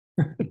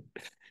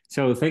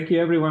So thank you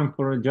everyone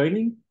for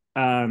joining.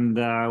 And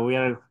we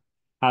are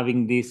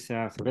having this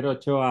Severo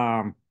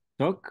Ochoa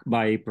talk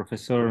by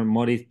Professor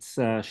Moritz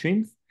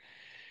Schwind.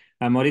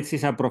 Moritz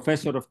is a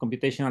professor of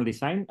computational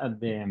design at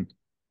the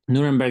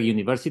Nuremberg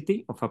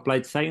University of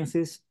Applied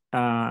Sciences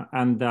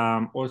and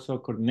also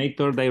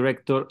coordinator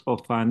director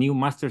of a new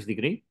master's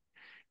degree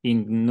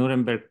in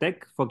Nuremberg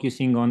Tech,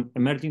 focusing on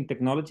emerging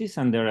technologies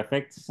and their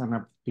effects and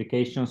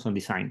applications on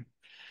design.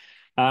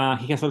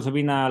 He has also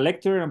been a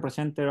lecturer and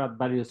presenter at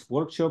various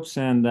workshops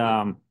and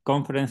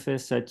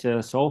conferences such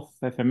as OFF,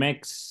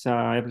 FMX,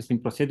 Everything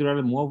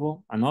Procedural,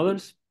 Muovo, and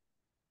others.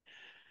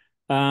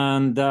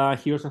 And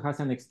he also has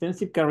an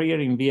extensive career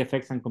in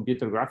VFX and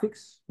computer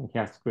graphics. He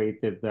has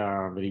created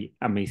very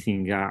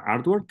amazing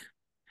artwork.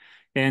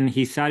 And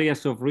his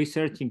areas of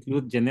research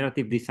include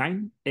generative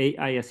design,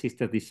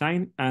 AI-assisted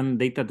design, and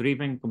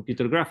data-driven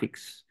computer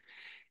graphics.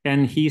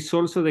 And he's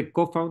also the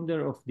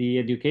co-founder of the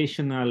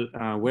educational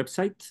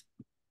website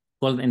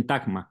called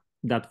Entagma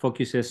that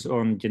focuses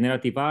on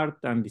generative art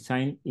and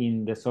design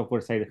in the software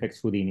side effects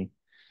Houdini.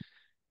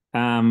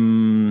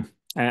 And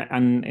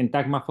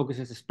Entagma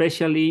focuses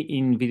especially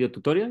in video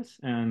tutorials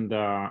and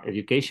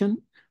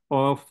education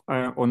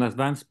on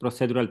advanced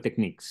procedural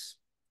techniques.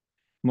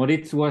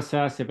 Moritz was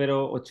a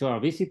Severo Ochoa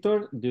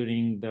visitor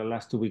during the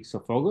last 2 weeks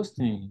of August,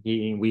 and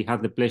we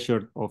had the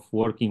pleasure of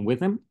working with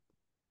him.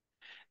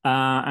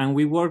 And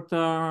we worked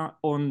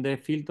on the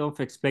field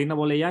of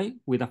explainable AI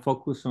with a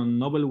focus on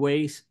novel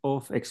ways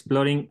of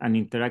exploring and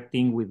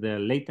interacting with the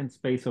latent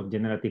space of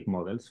generative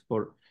models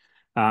for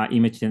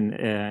image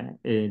and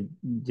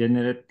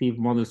generative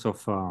models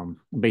of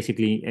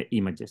basically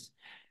images.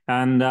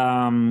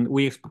 And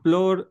we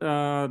explored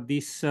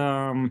this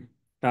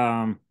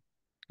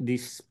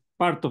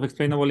part of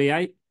explainable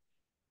AI,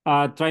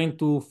 trying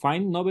to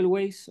find novel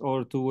ways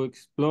or to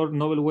explore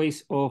novel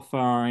ways of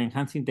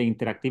enhancing the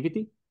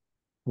interactivity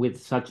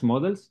with such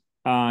models,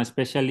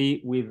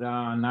 especially with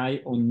an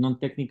eye on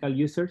non-technical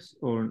users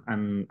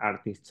and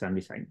artists and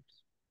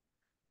designers.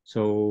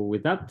 So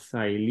with that,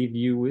 I leave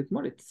you with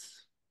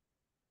Moritz.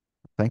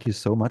 Thank you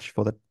so much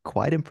for that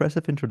quite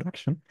impressive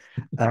introduction.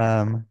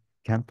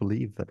 Can't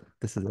believe that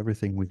this is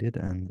everything we did,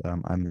 and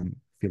I'm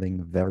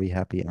feeling very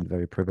happy and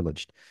very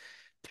privileged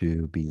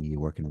to be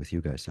working with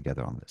you guys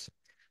together on this.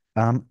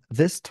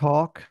 This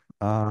talk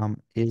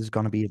is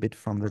going to be a bit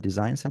from the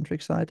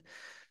design-centric side.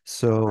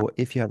 So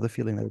if you have the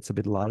feeling that it's a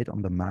bit light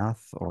on the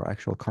math or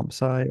actual comp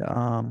sci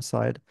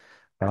side,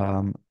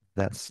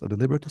 that's a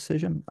deliberate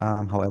decision.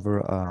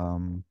 However,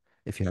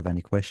 if you have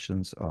any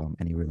questions,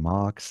 any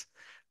remarks,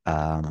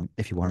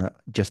 if you want to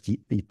just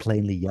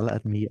plainly yell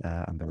at me,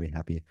 I'm very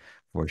happy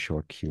for a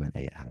short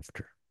Q&A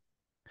after.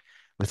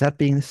 With that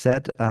being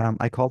said,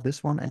 I called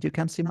this one, and you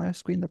can see my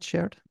screen that's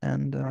shared,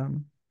 and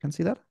can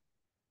see that?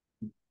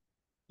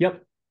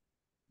 Yep.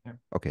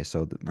 Okay,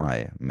 so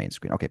my main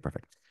screen. Okay,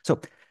 perfect.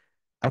 So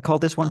I call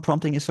this one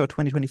Prompting ISO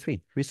 2023,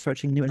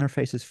 Researching New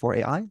Interfaces for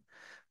AI,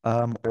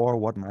 or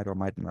what might or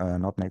might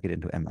not make it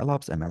into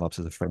MLOps. MLOps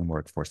is a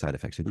framework for side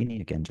effects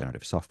Houdini, again,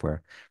 generative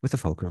software with a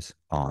focus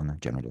on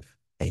generative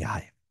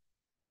AI.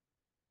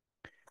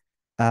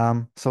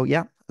 So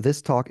yeah,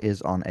 this talk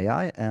is on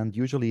AI, and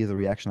usually the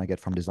reaction I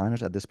get from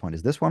designers at this point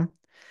is this one.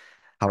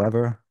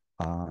 However,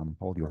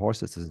 hold your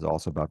horses, this is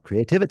also about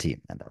creativity,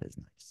 and that is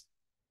nice.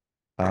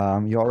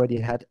 You already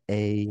had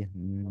a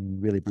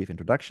really brief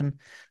introduction.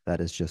 That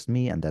is just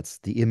me, and that's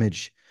the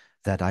image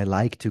that I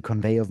like to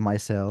convey of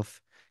myself,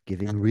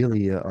 giving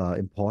really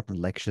important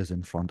lectures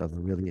in front of a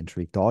really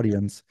intrigued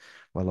audience,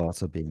 while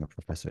also being a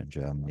professor in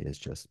Germany is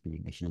just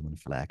being a human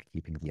flag,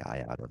 keeping the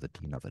eye out of the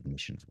dean of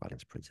admissions while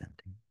it's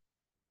presenting.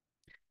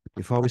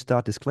 Before we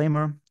start,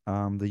 disclaimer,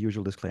 the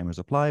usual disclaimers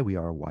apply. We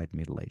are white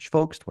middle-aged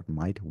folks. What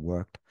might have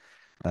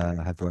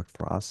worked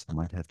for us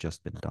might have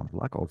just been dumb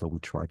luck, although we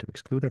try to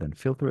exclude it and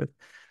filter it.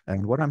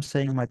 And what I'm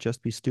saying might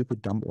just be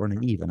stupid, dumb, or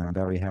naive, and I'm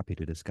very happy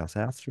to discuss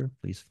after.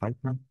 Please fight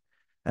me.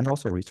 And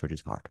also, research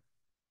is hard.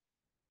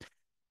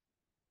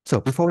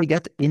 So before we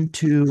get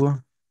into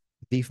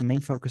the main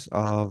focus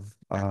of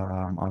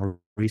our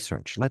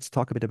research, let's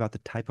talk a bit about the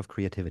type of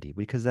creativity,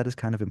 because that is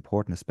kind of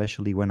important,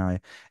 especially when I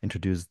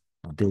introduce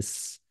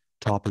this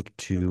topic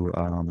to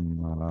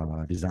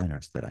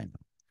designers that I know,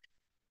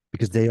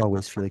 because they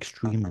always feel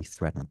extremely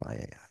threatened by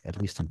AI, at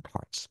least in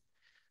parts.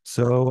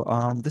 So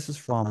this is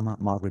from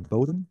Margaret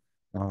Bowden,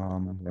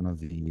 one of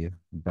the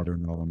better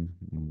known,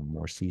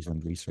 more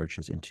seasoned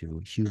researchers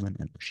into human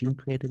and machine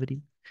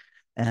creativity.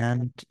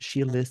 And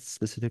she lists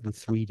specifically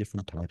 3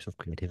 different types of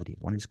creativity.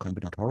 One is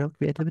combinatorial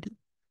creativity,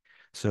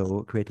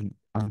 so creating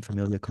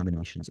unfamiliar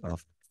combinations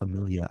of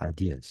familiar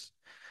ideas.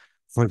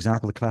 For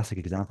example, the classic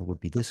example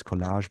would be this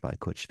collage by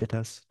Kurt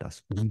Schwitters,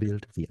 Das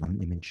Umbild, the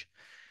unimage,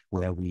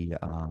 where we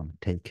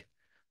take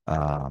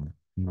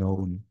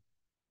known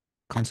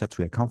concepts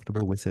we are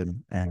comfortable with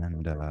them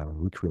and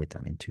recreate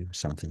them into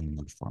something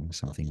new, from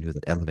something new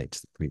that elevates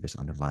the previous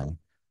underlying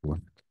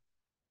work.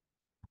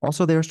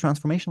 Also, there's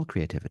transformational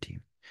creativity,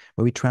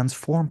 where we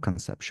transform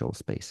conceptual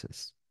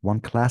spaces. One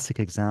classic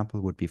example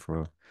would be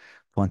for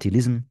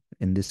Pointillism,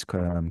 in this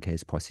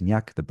case,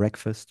 Poissignac, the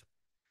breakfast,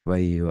 where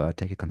you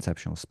take a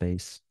conceptual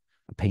space,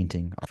 a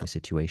painting of a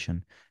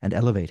situation, and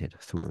elevate it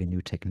through a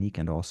new technique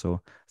and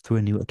also through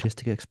a new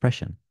artistic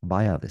expression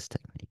via this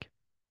technique.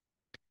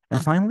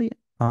 And finally,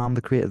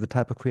 the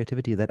type of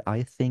creativity that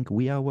I think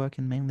we are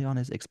working mainly on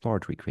is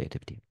exploratory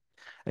creativity,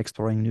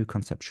 exploring new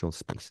conceptual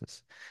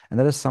spaces. And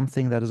that is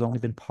something that has only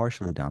been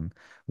partially done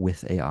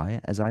with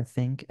AI, as I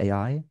think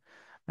AI,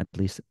 at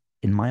least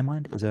in my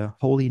mind, is a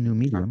wholly new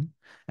medium.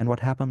 And what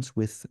happens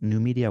with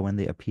new media when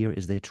they appear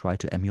is they try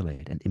to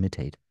emulate and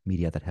imitate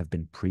media that have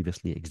been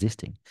previously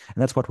existing.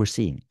 And that's what we're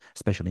seeing,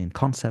 especially in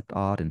concept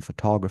art, in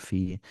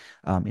photography,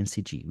 in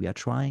CG. We are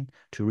trying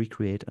to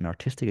recreate an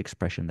artistic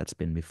expression that's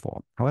been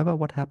before. However,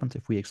 what happens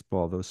if we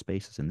explore those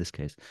spaces? In this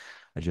case,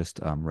 I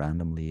just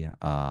randomly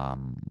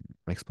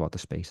explored the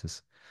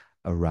spaces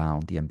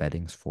around the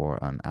embeddings for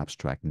an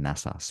abstract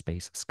NASA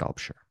space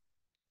sculpture.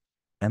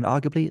 And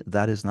arguably,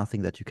 that is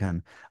nothing that you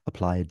can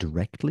apply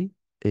directly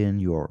in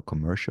your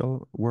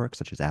commercial work,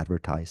 such as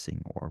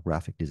advertising or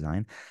graphic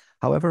design.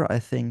 However, I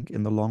think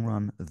in the long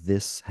run,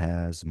 this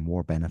has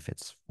more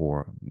benefits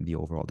for the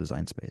overall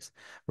design space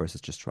versus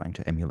just trying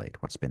to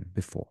emulate what's been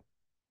before.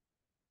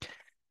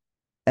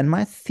 And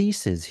my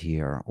thesis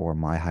here, or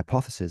my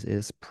hypothesis,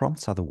 is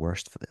prompts are the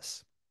worst for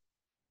this.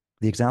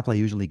 The example I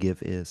usually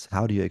give is,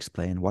 how do you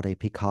explain what a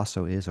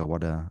Picasso is or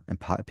what a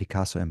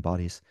Picasso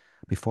embodies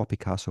before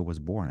Picasso was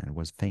born and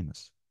was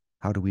famous?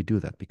 How do we do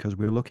that? Because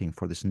we're looking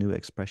for this new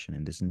expression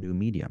in this new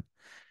medium.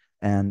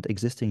 And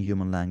existing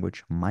human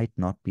language might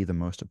not be the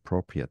most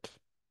appropriate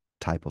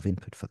type of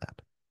input for that.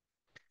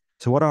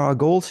 So what are our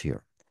goals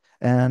here?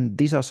 And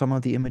these are some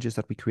of the images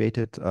that we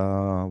created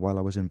while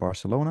I was in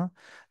Barcelona,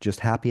 just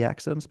happy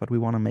accidents, but we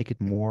want to make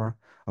it more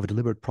of a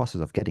deliberate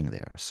process of getting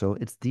there. So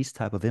it's these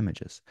type of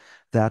images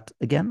that,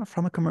 again,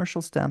 from a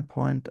commercial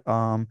standpoint,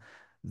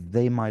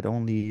 they might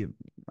only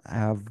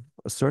have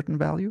a certain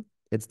value.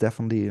 It's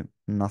definitely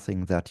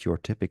nothing that your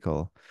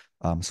typical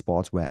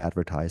sportswear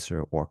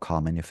advertiser or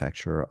car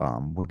manufacturer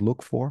would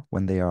look for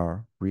when they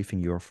are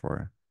briefing you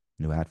for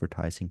a new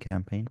advertising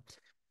campaign.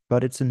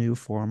 But it's a new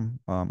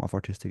form of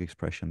artistic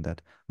expression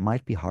that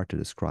might be hard to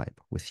describe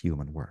with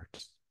human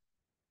words.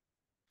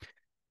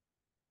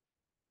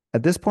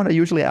 At this point, I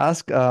usually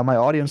ask my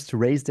audience to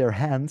raise their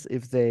hands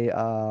if they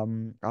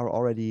are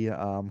already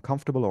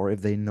comfortable or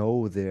if they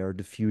know their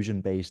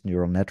diffusion-based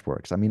neural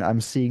networks. I mean,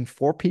 I'm seeing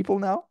 4 people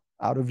now.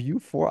 Out of you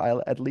 4,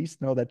 I'll at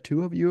least know that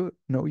 2 of you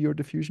know your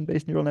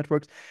diffusion-based neural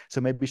networks. So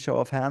maybe show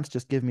of hands,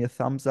 just give me a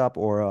thumbs up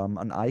or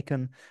an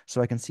icon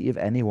so I can see if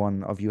any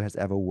one of you has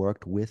ever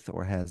worked with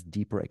or has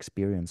deeper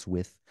experience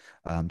with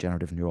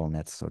generative neural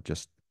nets. So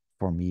just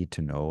for me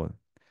to know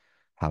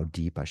how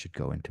deep I should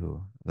go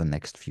into the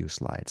next few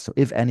slides. So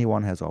if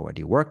anyone has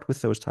already worked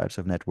with those types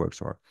of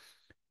networks or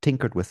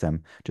tinkered with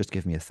them, just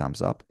give me a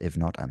thumbs up. If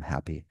not, I'm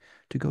happy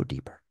to go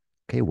deeper.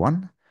 Okay,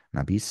 1,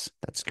 Nabis,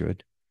 that's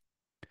good.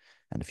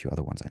 And a few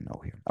other ones I know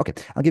here. Okay,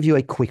 I'll give you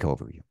a quick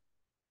overview.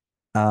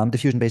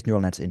 Diffusion-based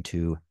neural nets in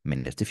 2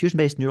 minutes.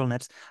 Diffusion-based neural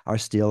nets are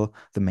still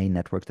the main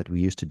networks that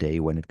we use today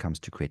when it comes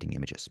to creating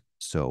images.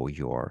 So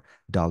your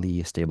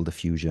DALL-E, Stable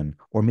Diffusion,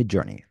 or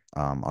Midjourney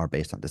are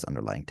based on this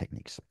underlying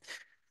techniques.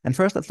 And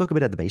first, let's look a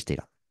bit at the base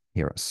data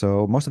here.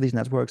 So most of these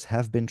networks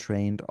have been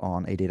trained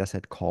on a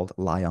dataset called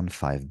Lion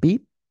 5B,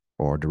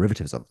 or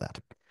derivatives of that.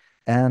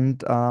 And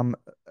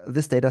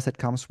this dataset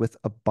comes with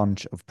a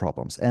bunch of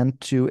problems. And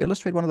to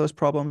illustrate one of those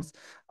problems,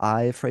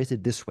 I phrase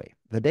it this way.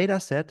 The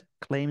dataset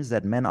claims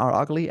that men are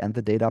ugly, and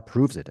the data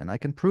proves it, and I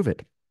can prove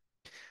it.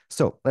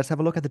 So let's have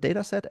a look at the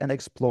data set and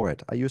explore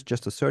it. I use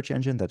just a search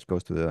engine that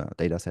goes to the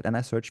data set, and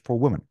I search for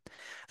women.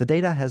 The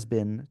data has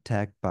been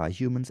tagged by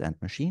humans and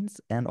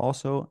machines, and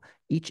also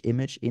each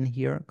image in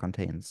here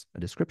contains a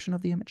description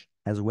of the image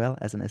as well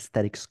as an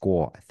aesthetic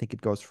score. I think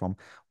it goes from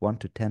 1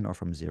 to 10 or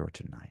from 0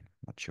 to 9.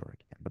 Not sure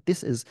again. But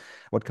this is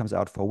what comes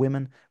out for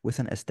women with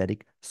an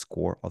aesthetic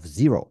score of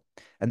 0.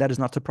 And that is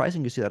not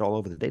surprising. You see that all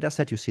over the data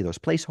set. You see those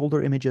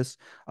placeholder images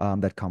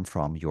that come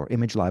from your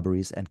image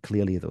libraries. And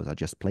clearly, those are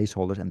just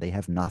placeholders, and they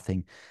have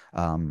nothing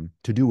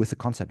to do with the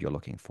concept you're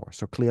looking for.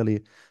 So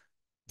clearly,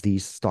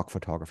 these stock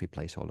photography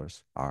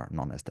placeholders are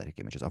non-aesthetic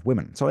images of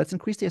women. So let's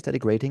increase the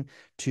aesthetic rating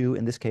to,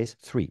 in this case,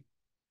 3.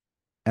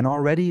 And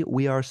already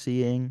we are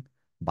seeing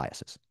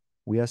biases.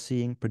 We are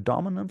seeing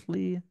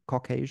predominantly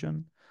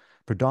Caucasian,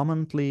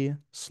 predominantly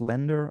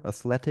slender,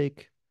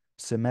 athletic,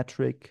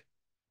 symmetric,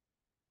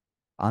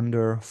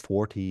 under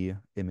 40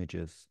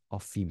 images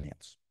of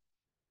females.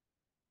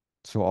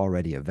 So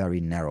already a very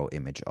narrow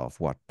image of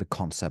what the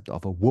concept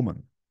of a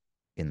woman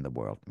in the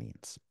world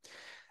means.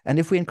 And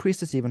if we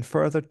increase this even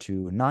further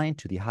to 9,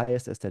 to the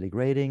highest aesthetic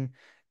rating,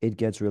 it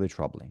gets really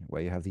troubling,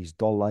 where you have these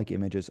doll-like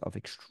images of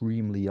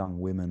extremely young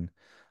women,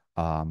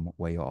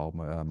 where you're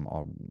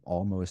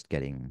almost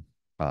getting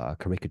a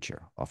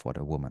caricature of what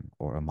a woman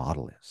or a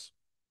model is.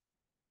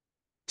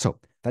 So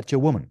that's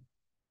your woman.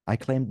 I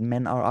claimed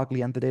men are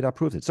ugly and the data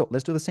proves it. So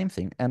let's do the same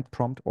thing and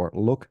prompt or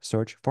look,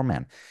 search for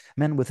men.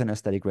 Men with an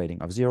aesthetic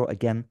rating of 0,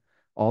 again,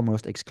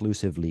 almost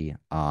exclusively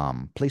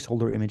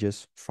placeholder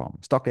images from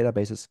stock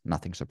databases.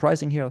 Nothing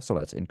surprising here. So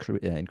let's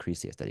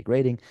increase the aesthetic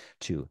rating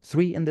to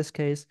 3 in this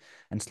case.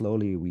 And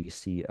slowly we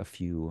see a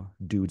few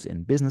dudes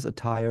in business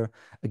attire.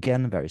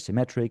 Again, very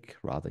symmetric,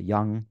 rather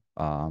young,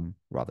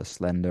 rather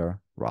slender,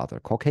 rather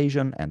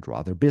Caucasian, and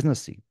rather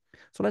businessy.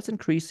 So let's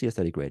increase the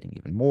aesthetic rating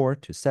even more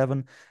to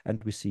 7.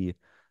 And we see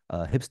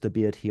a hipster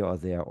beard here or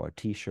there, or a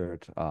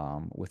t-shirt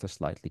with a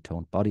slightly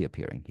toned body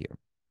appearing here.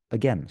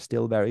 Again,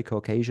 still very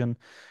Caucasian,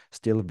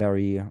 still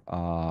very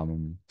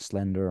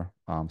slender,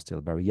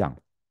 still very young.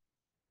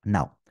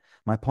 Now,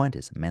 my point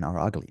is men are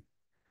ugly.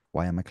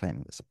 Why am I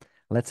claiming this?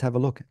 Let's have a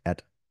look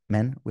at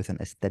men with an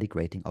aesthetic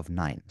rating of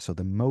 9. So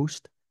the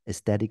most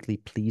aesthetically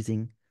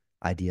pleasing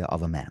idea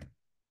of a man.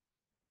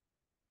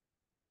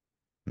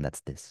 And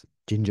that's this: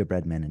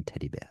 gingerbread man and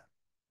teddy bear.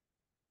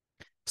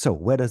 So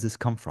where does this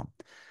come from?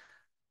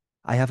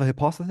 I have a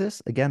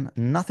hypothesis. Again,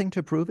 nothing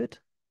to prove it,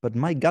 but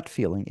my gut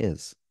feeling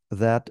is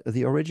that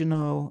the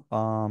original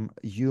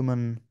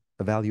human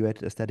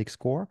evaluated aesthetic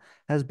score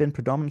has been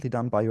predominantly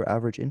done by your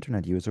average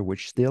internet user,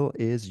 which still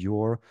is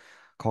your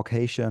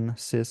Caucasian,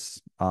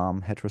 cis,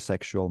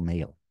 heterosexual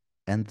male.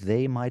 And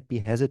they might be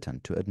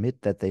hesitant to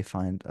admit that they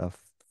find a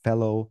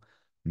fellow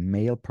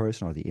male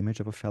person, or the image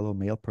of a fellow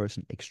male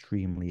person,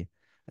 extremely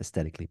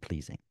aesthetically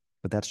pleasing.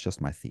 But that's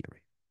just my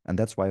theory. And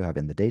that's why you have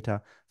in the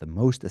data the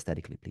most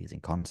aesthetically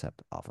pleasing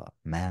concept of a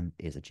man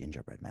is a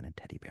gingerbread man and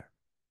teddy bear.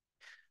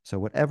 So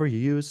whatever you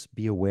use,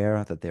 be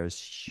aware that there's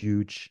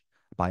huge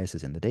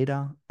biases in the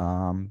data,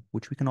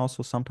 which we can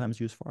also sometimes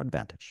use for our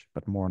advantage,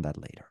 but more on that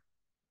later.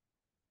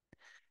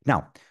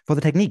 Now, for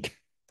the technique,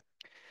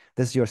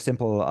 this is your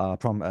simple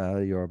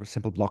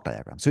block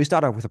diagram. So you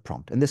start out with a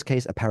prompt. In this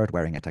case, a parrot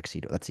wearing a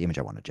tuxedo. That's the image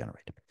I want to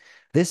generate.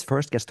 This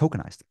first gets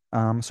tokenized.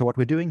 So what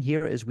we're doing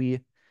here is we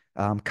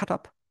cut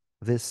up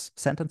this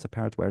sentence, a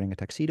parrot wearing a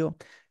tuxedo,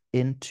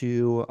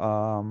 into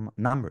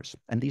numbers.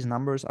 And these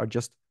numbers are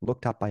just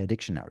looked up by a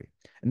dictionary.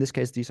 In this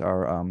case, these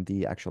are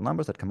the actual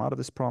numbers that come out of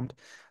this prompt.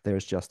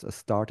 There's just a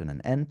start and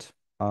an end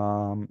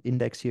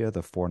index here,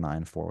 the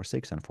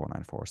 49406 and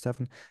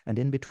 49407. And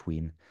in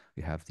between,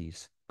 you have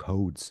these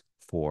codes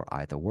for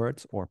either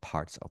words or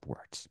parts of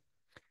words.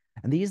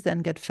 And these then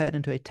get fed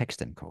into a text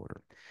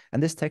encoder.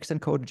 And this text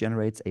encoder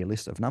generates a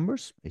list of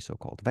numbers, a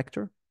so-called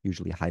vector,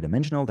 usually high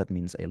dimensional. That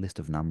means a list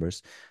of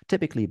numbers,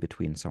 typically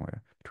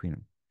somewhere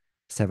between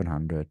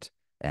 700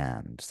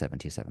 and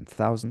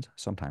 77,000,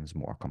 sometimes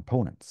more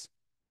components.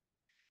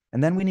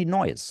 And then we need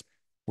noise,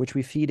 which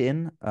we feed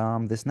in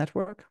this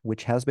network,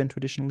 which has been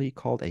traditionally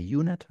called a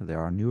UNet. There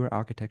are newer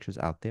architectures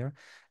out there.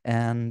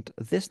 And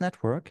this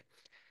network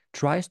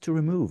tries to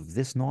remove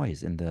this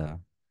noise in the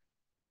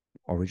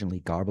originally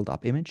garbled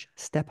up image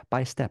step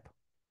by step,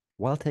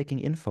 while taking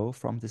info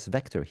from this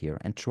vector here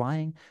and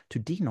trying to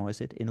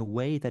denoise it in a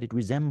way that it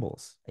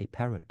resembles a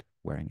parrot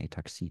wearing a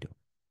tuxedo.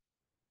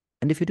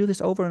 And if you do this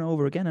over and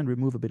over again and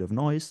remove a bit of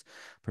noise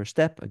per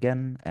step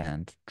again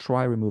and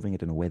try removing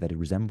it in a way that it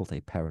resembles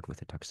a parrot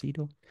with a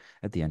tuxedo,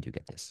 at the end you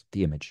get this,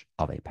 the image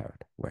of a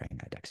parrot wearing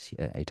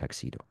a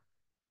tuxedo.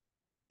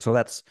 So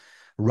that's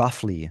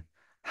roughly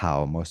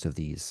how most of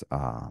these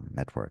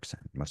networks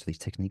and most of these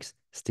techniques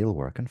still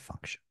work and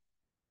function.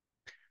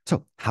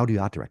 So how do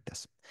you art direct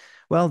this?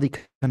 Well, the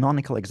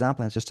canonical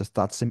example, and just to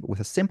start with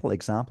a simple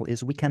example,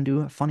 is we can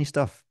do funny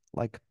stuff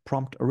like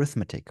prompt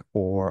arithmetic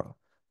or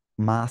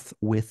math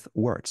with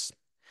words.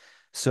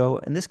 So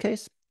in this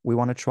case, we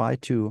want to try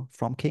to,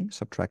 from king,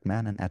 subtract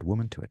man and add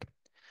woman to it.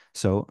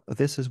 So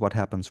this is what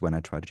happens when I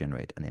try to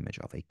generate an image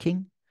of a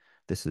king.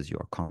 This is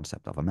your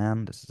concept of a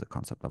man. This is a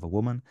concept of a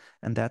woman.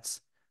 And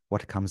that's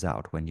what comes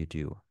out when you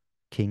do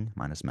king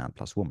minus man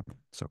plus woman.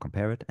 So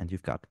compare it, and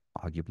you've got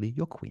arguably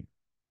your queen.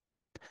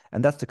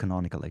 And that's the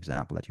canonical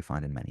example that you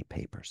find in many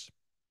papers.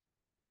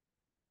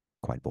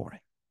 Quite boring.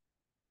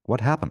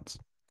 What happens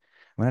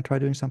when I try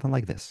doing something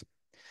like this?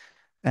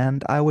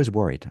 And I was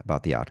worried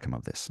about the outcome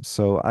of this.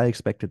 So I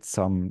expected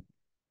some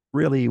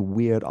really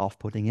weird,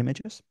 off-putting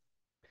images.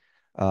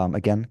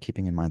 Again,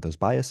 keeping in mind those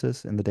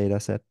biases in the data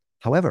set.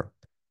 However,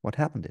 what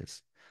happened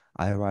is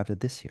I arrived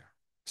at this here.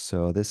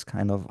 So this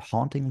kind of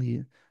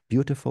hauntingly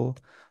beautiful,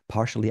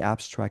 partially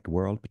abstract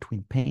world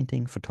between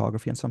painting,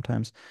 photography, and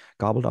sometimes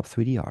gobbled up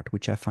 3D art,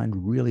 which I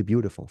find really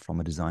beautiful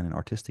from a design and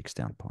artistic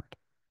standpoint.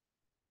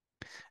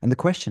 And the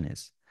question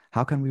is,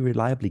 how can we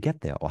reliably get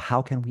there? Or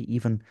how can we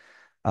even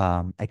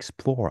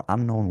explore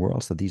unknown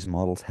worlds that these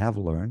models have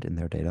learned in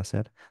their data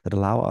set that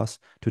allow us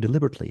to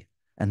deliberately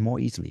and more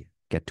easily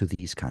get to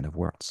these kind of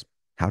worlds?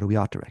 How do we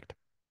art direct?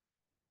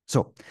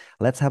 So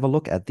let's have a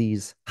look at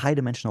these high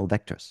dimensional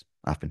vectors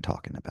I've been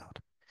talking about.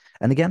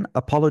 And again,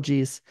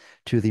 apologies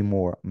to the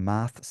more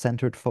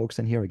math-centered folks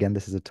in here. Again,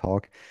 this is a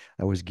talk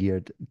that was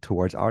geared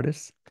towards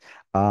artists.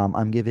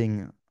 I'm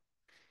giving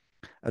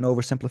an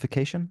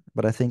oversimplification,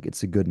 but I think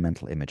it's a good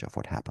mental image of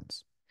what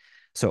happens.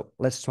 So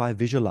let's try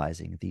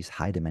visualizing these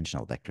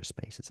high-dimensional vector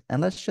spaces.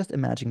 And let's just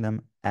imagine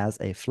them as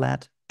a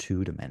flat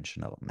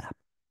two-dimensional map.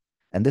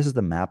 And this is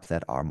the map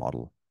that our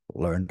model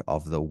learned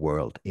of the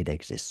world it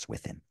exists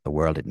within, the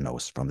world it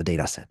knows from the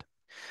data set.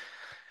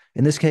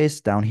 In this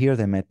case, down here,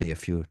 there might be a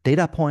few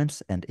data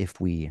points, and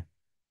if we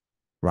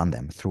run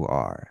them through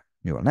our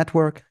neural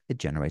network, it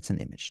generates an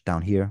image.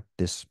 Down here,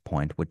 this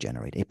point would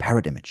generate a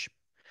parrot image.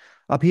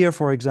 Up here,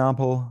 for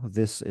example,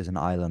 this is an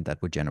island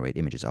that would generate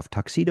images of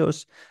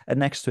tuxedos, and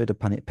next to it, a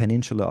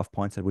peninsula of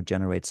points that would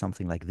generate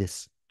something like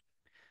this.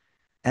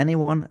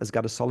 Anyone has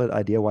got a solid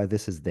idea why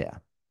this is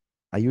there?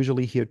 I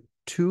usually hear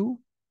two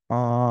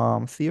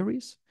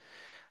theories.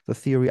 The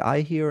theory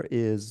I hear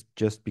is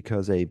just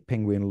because a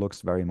penguin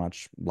looks very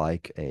much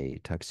like a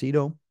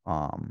tuxedo.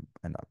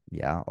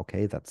 Yeah,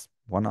 okay, that's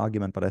one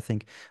argument, but I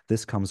think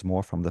this comes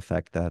more from the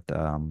fact that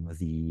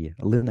the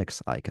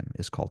Linux icon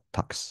is called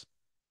tux.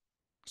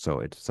 So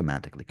it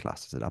semantically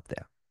classes it up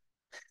there.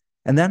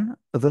 And then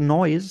the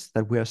noise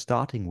that we are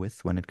starting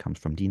with when it comes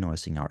from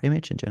denoising our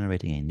image and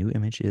generating a new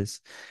image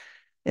is,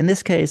 in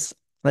this case,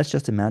 let's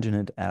just imagine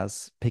it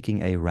as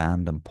picking a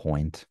random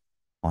point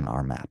on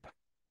our map.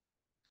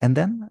 And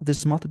then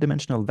this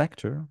multidimensional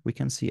vector we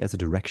can see as a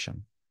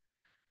direction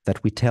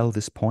that we tell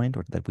this point,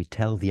 or that we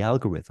tell the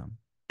algorithm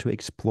to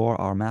explore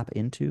our map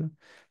into,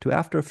 to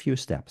after a few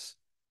steps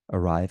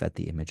arrive at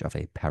the image of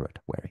a parrot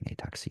wearing a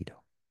tuxedo.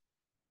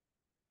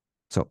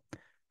 So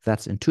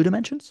that's in 2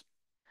 dimensions.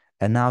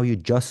 And now you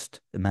just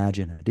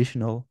imagine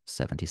additional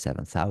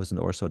 77,000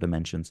 or so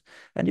dimensions,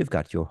 and you've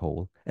got your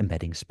whole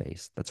embedding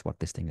space. That's what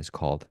this thing is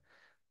called,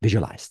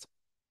 visualized.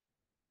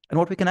 And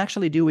what we can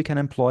actually do, we can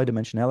employ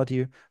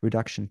dimensionality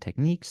reduction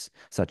techniques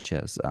such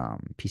as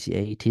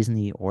PCA,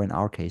 t-SNE, or in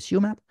our case,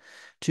 UMAP,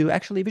 to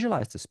actually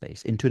visualize the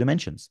space in 2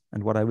 dimensions.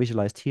 And what I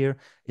visualized here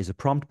is a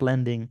prompt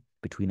blending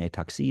between a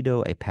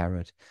tuxedo, a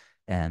parrot,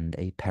 and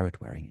a parrot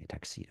wearing a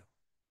tuxedo.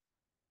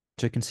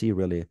 So you can see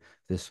really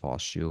this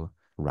horseshoe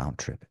round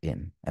trip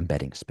in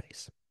embedding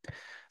space.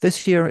 This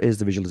here is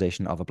the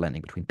visualization of a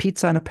blending between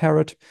pizza and a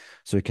parrot.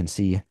 So you can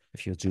see,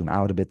 if you zoom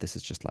out a bit, this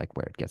is just like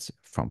where it gets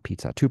from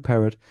pizza to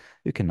parrot.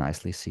 You can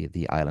nicely see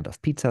the island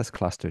of pizzas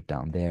clustered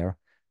down there,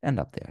 and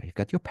up there you've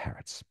got your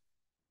parrots.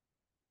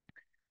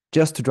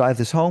 Just to drive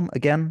this home,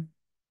 again,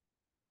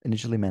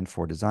 initially meant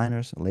for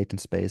designers,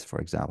 latent space, for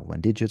example,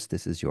 when digits,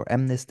 this is your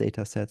MNIST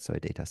data set, so a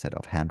data set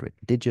of handwritten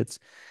digits,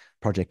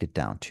 projected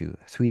down to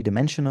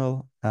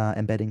 3-dimensional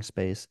embedding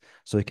space.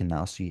 So you can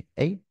now see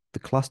the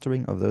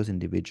clustering of those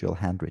individual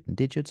handwritten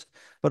digits,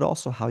 but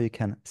also how you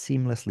can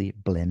seamlessly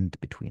blend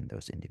between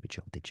those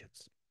individual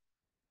digits.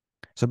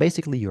 So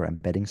basically, your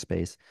embedding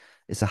space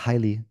is a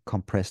highly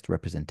compressed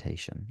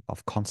representation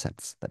of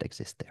concepts that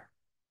exist there.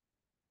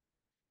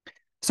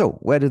 So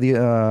where do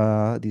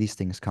these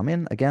things come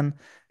in? Again,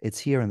 it's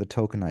here in the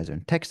tokenizer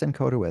and text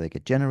encoder where they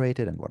get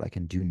generated, and what I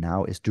can do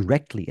now is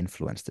directly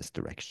influence this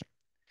direction.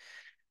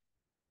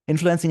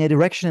 Influencing a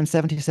direction in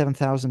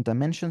 77,000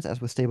 dimensions,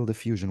 as with Stable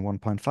Diffusion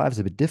 1.5, is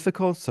a bit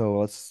difficult. So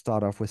let's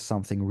start off with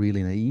something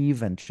really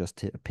naive and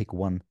just pick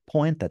one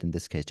point that in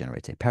this case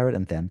generates a parrot,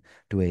 and then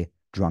do a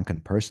drunken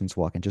person's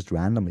walk and just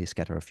randomly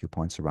scatter a few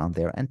points around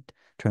there and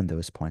turn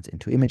those points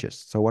into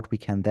images. So what we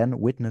can then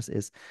witness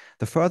is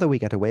the further we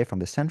get away from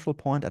the central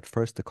point, at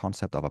first the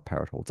concept of a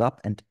parrot holds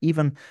up and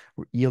even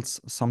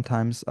yields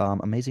sometimes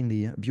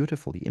amazingly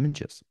beautifully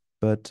images.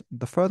 But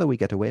the further we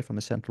get away from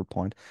the central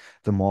point,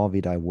 the more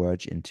we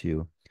diverge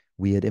into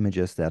weird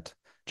images that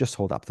just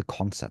hold up the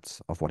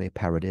concepts of what a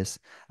parrot is,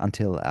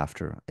 until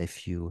after a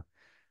few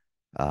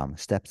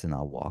steps in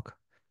our walk,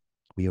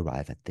 we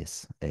arrive at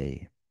this,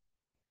 a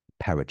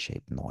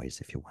parrot-shaped noise,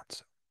 if you want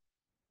so.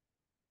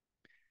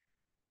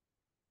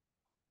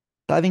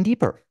 Diving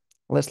deeper,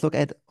 let's look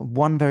at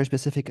one very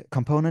specific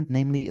component,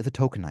 namely the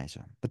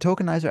tokenizer. The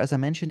tokenizer, as I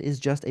mentioned,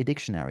 is just a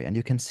dictionary, and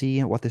you can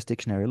see what this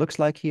dictionary looks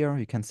like here.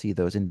 You can see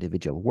those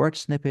individual word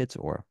snippets,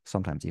 or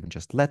sometimes even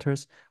just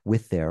letters,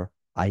 with their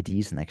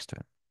IDs next to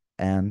it.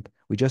 And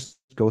we just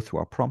go through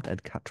our prompt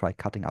and try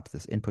cutting up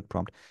this input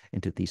prompt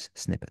into these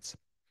snippets.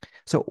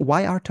 So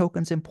why are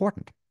tokens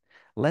important?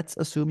 Let's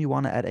assume you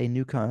want to add a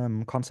new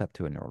concept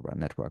to a neural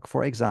network.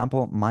 For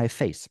example, my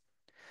face.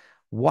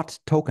 What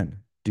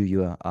token do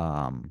you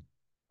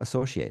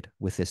associate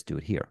with this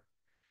dude here?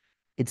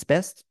 It's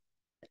best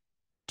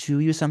to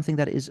use something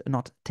that is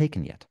not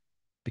taken yet,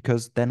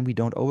 because then we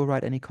don't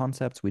override any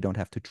concepts. We don't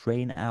have to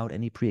train out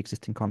any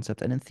pre-existing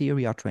concepts. And in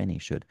theory, our training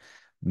should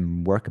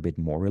work a bit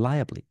more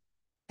reliably.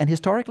 And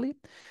historically,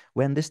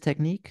 when this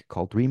technique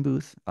called Dream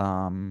Booth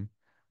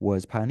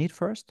was pioneered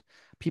first,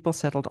 people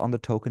settled on the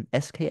token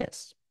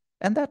SKS.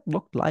 And that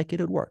looked like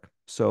it would work.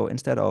 So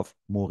instead of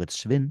Moritz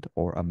Schwind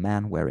or a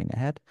man wearing a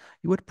hat,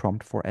 you would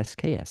prompt for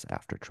SKS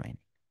after training.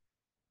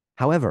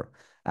 However,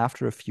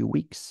 after a few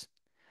weeks,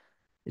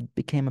 it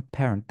became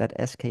apparent that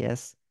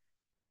SKS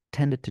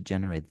tended to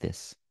generate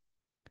this.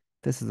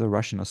 This is a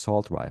Russian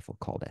assault rifle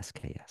called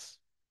SKS.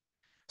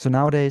 So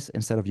nowadays,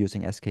 instead of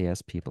using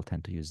SKS, people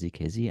tend to use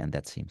ZKZ, and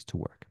that seems to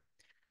work.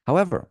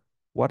 However,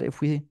 what if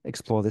we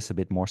explore this a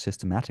bit more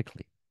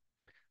systematically?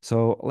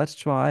 So let's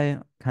try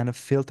kind of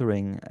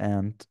filtering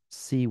and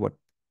see what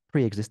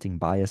pre-existing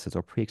biases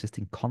or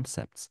pre-existing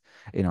concepts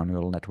in our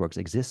neural networks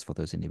exist for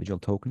those individual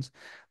tokens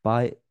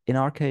by, in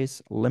our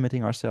case,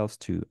 limiting ourselves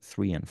to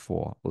 3 and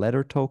 4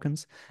 letter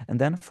tokens. And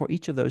then for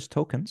each of those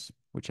tokens,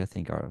 which I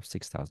think are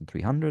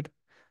 6,300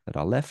 that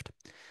are left,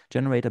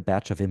 generate a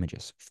batch of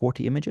images,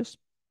 40 images,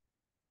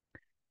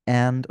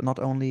 and not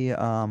only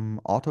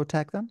auto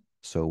tag them,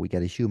 so we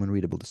get a human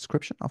readable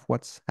description of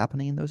what's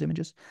happening in those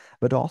images,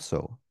 but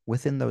also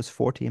within those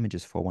 40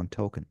 images for one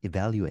token,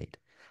 evaluate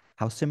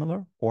how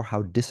similar or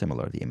how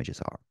dissimilar the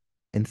images are.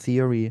 In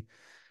theory,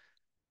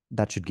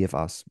 that should give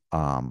us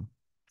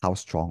how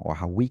strong or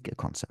how weak a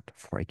concept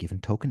for a given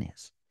token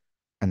is.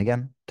 And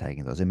again,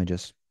 tagging those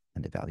images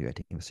and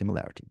evaluating the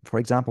similarity. For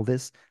example,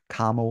 this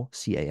CAMO,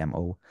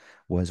 C-A-M-O,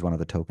 was one of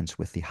the tokens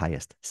with the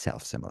highest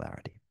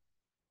self-similarity.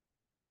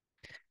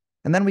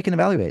 And then we can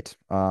evaluate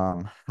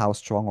how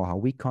strong or how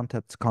weak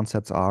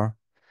concepts are.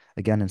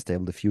 Again, in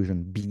Stable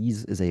Diffusion,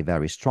 bees is a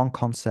very strong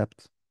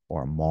concept,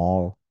 or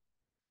mall,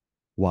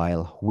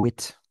 while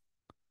wit,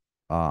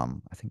 I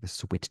think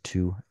this wit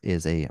 2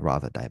 is a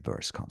rather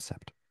diverse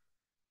concept.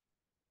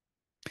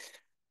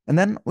 And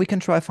then we can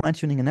try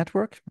fine-tuning a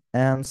network.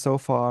 And so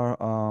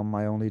far,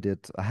 I only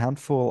did a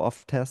handful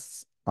of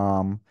tests.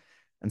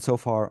 And so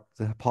far,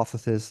 the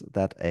hypothesis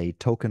that a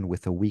token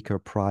with a weaker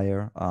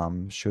prior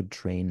should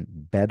train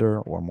better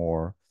or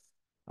more,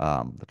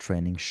 the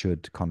training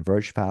should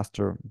converge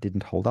faster,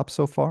 didn't hold up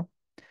so far.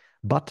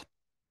 But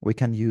we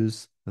can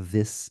use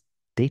this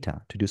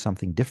data to do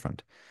something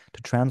different,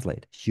 to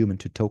translate human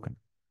to token.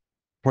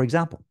 For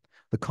example,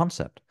 the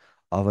concept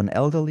of an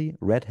elderly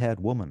red-haired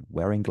woman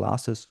wearing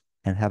glasses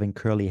and having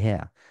curly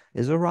hair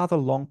is a rather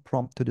long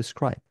prompt to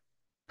describe.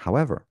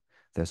 However,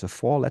 there's a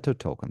 4-letter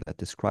token that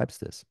describes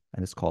this,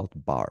 and it's called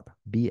BARB,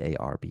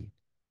 B-A-R-B.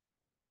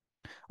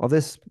 Or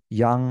this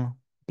young,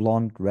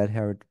 blonde,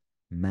 red-haired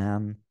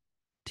man,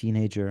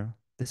 teenager,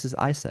 this is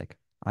Isaac,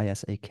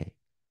 I-S-A-K.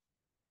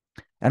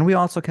 And we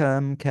also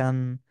can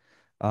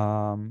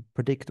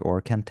predict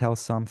or can tell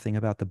something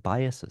about the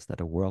biases that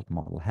a world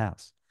model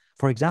has.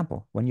 For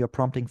example, when you're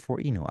prompting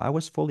for Eno, I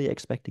was fully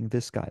expecting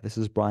this guy. This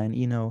is Brian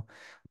Eno,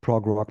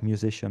 prog rock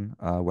musician,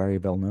 very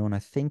well known. I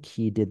think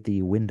he did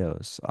the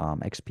Windows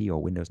XP or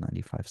Windows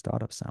 95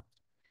 startup sound.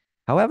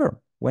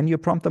 However, when you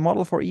prompt the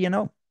model for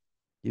Eno,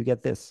 you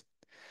get this.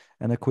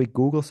 And a quick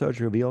Google search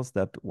reveals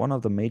that one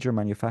of the major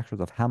manufacturers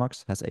of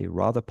hammocks has a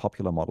rather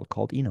popular model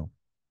called Eno.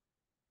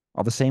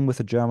 Or the same with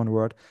the German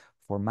word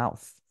for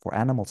mouth, for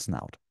animal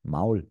snout,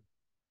 Maul.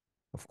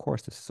 Of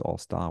course, this is all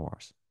Star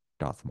Wars,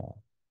 Darth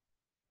Maul.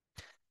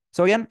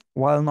 So again,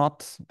 while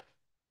not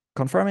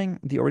confirming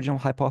the original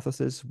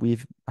hypothesis, we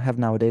have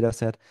now a data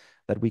set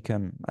that we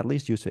can at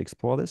least use to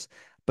explore this.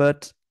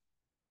 But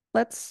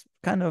let's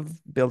kind of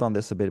build on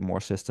this a bit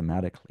more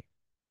systematically.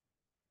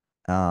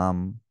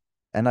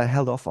 And I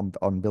held off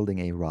on building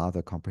a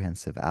rather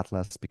comprehensive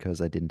atlas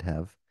because I didn't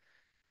have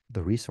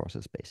the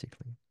resources,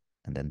 basically.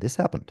 And then this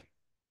happened.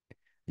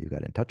 You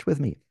got in touch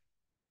with me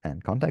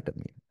and contacted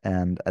me.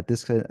 And at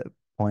this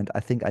point, I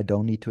think I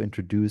don't need to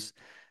introduce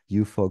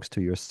you folks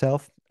to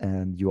yourself.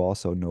 And you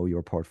also know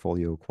your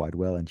portfolio quite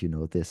well, and you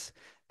know this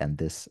and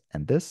this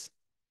and this.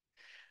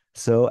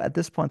 So at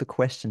this point, the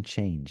question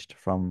changed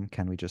from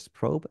can we just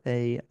probe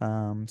a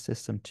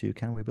system to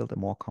can we build a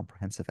more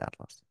comprehensive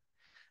atlas?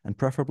 And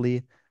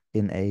preferably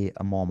in a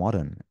more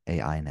modern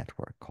AI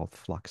network called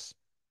Flux.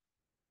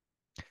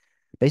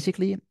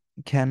 Basically,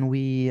 can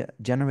we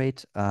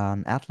generate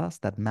an atlas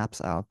that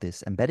maps out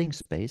this embedding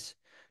space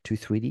to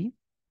 3D,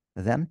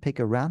 then pick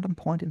a random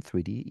point in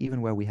 3D,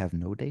 even where we have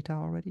no data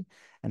already,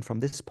 and from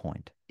this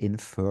point,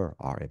 infer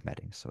our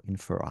embedding, so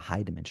infer a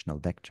high-dimensional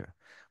vector,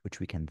 which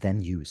we can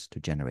then use to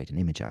generate an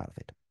image out of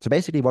it. So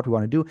basically what we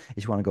want to do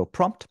is we want to go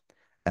prompt,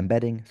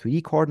 embedding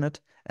 3D coordinate,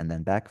 and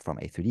then back from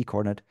a 3D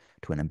coordinate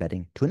to an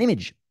embedding to an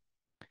image.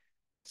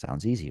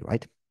 Sounds easy,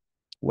 right?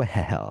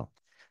 Well,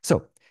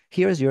 so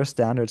here's your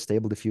standard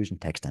Stable Diffusion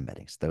text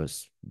embeddings,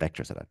 those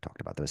vectors that I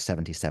talked about, those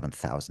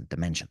 77,000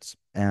 dimensions.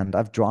 And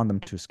I've drawn them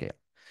to scale.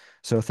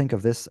 So think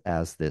of this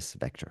as this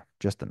vector,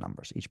 just the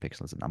numbers. Each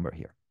pixel is a number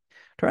here.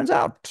 Turns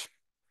out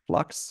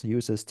Flux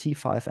uses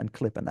T5 and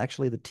clip, and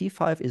actually the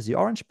T5 is the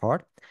orange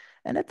part.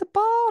 And at the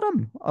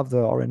bottom of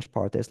the orange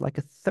part, there's like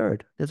a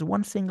third. There's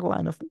one single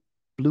line of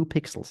blue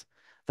pixels.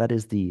 That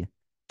is the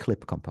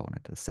clip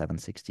component, the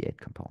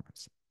 768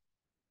 components.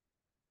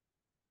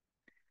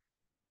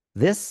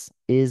 This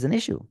is an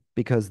issue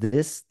because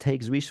this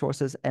takes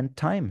resources and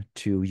time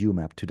to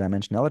UMAP, to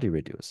dimensionality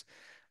reduce.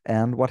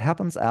 And what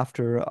happens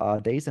after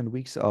days and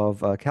weeks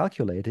of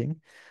calculating,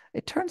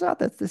 it turns out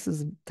that this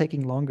is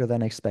taking longer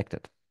than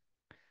expected.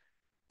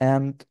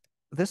 And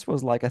this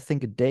was like, I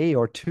think, a day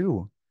or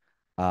two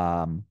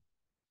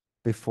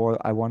before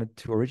I wanted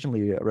to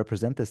originally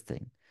represent this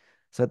thing.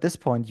 So at this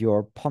point,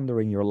 you're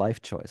pondering your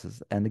life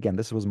choices. And again,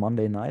 this was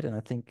Monday night, and I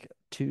think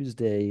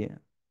Tuesday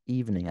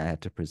evening I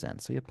had to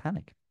present. So you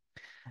panic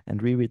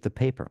and reread the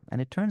paper.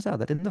 And it turns out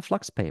that in the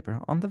Flux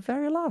paper, on the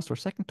very last or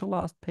second to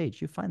last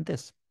page, you find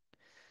this.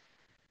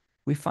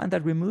 We find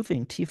that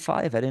removing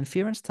T5 at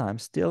inference time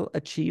still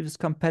achieves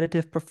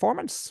competitive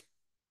performance.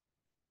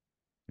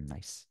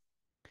 Nice.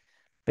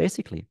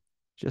 Basically,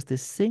 just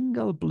this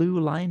single blue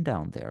line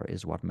down there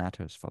is what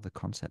matters for the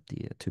concept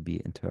to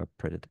be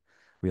interpreted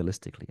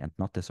realistically, and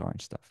not this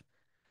orange stuff.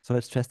 So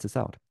let's test this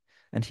out.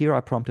 And here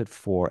I prompted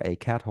for a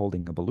cat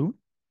holding a balloon.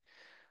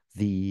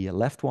 The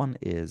left one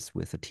is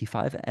with the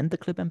T5 and the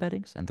clip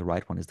embeddings, and the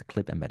right one is the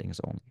clip embeddings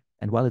only.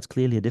 And while it's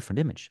clearly a different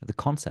image, the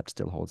concept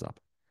still holds up.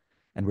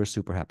 And we're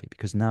super happy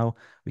because now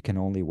we can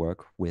only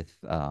work with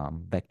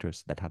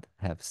vectors that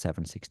have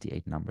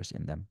 768 numbers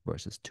in them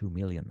versus 2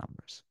 million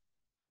numbers.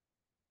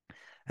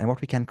 And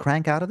what we can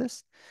crank out of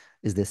this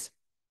is this.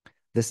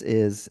 This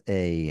is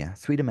a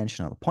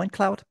three-dimensional point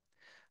cloud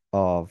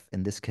of,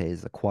 in this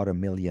case,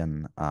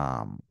 250,000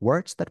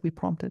 words that we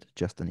prompted,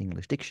 just an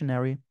English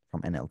dictionary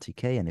from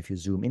NLTK. And if you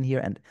zoom in here,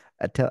 and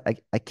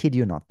I kid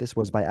you not, this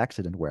was by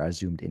accident where I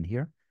zoomed in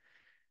here.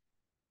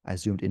 I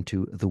zoomed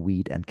into the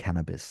weed and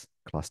cannabis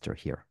cluster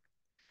here.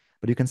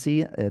 But you can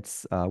see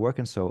it's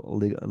working, so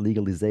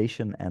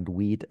legalization and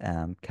weed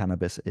and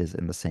cannabis is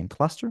in the same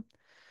cluster.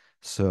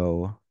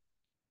 So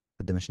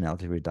the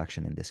dimensionality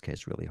reduction in this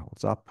case really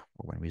holds up.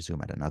 Or when we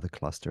zoom at another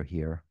cluster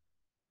here,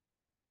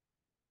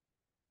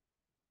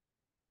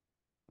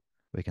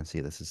 we can see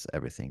this is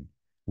everything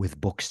with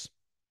books.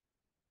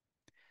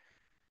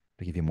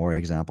 To give you more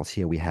examples,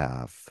 here we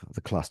have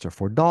the cluster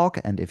for dog.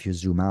 And if you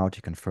zoom out,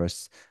 you can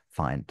first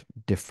find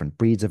different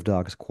breeds of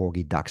dogs,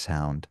 Corgi,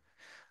 Dachshund.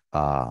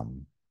 I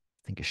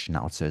think a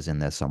Schnauzer is in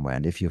there somewhere.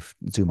 And if you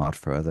zoom out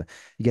further,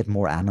 you get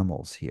more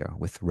animals here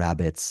with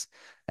rabbits,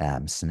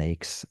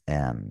 snakes,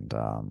 and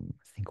I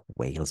think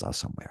whales are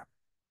somewhere.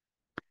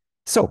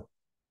 So,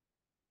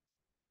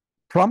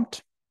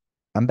 prompt,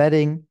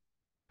 embedding,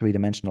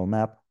 three-dimensional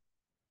map,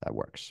 that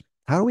works.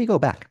 How do we go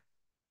back?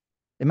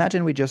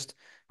 Imagine we just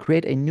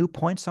create a new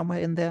point somewhere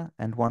in there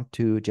and want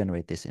to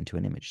generate this into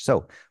an image.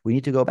 So we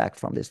need to go back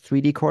from this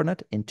 3D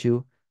coordinate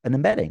into an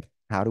embedding.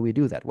 How do we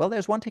do that? Well,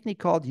 there's one technique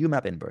called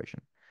UMAP inversion.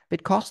 A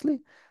bit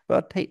costly,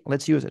 but hey,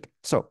 let's use it.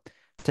 So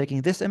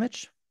taking this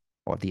image,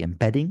 or the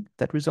embedding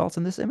that results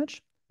in this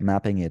image,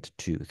 mapping it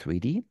to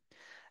 3D,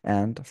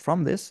 and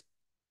from this,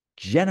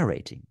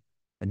 generating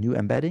a new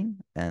embedding,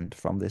 and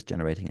from this,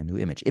 generating a new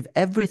image. If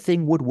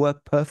everything would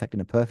work perfect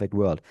in a perfect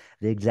world,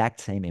 the exact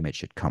same image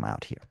should come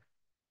out here.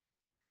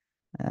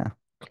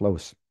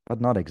 Close, but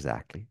not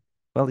exactly.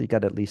 Well, you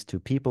got at least two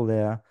people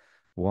there,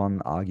 one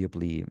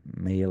arguably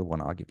male, one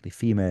arguably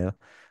female,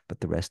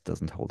 but the rest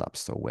doesn't hold up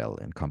so well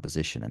in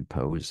composition and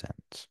pose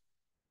and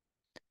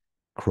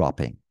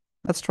cropping.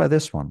 Let's try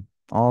this one.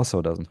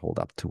 Also doesn't hold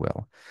up too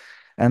well.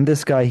 And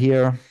this guy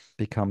here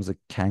becomes a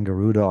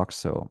kangaroo dog,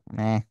 so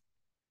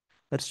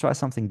let's try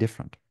something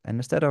different. And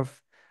instead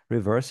of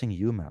reversing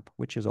UMAP,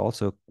 which is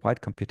also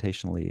quite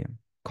computationally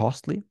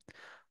costly,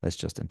 let's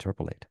just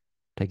interpolate.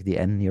 Take the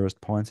n nearest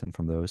points, and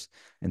from those,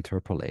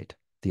 interpolate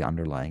the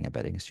underlying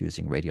embeddings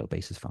using radial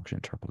basis function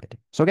interpolating.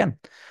 So again,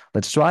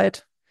 let's try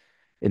it,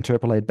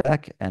 interpolate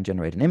back, and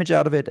generate an image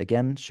out of it.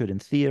 Again, should in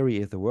theory,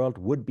 if the world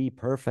would be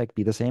perfect,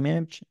 be the same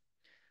image,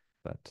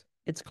 but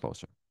it's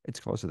closer.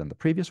 It's closer than the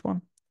previous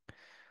one.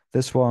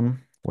 This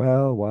one,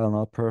 well, while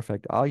not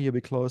perfect,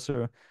 arguably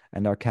closer,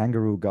 and our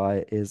kangaroo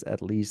guy is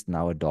at least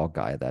now a dog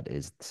guy that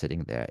is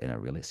sitting there in a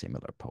really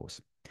similar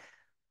pose.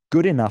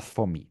 Good enough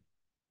for me.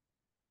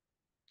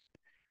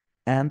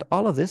 And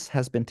all of this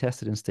has been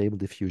tested in Stable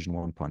Diffusion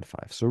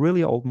 1.5. So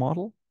really old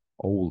model,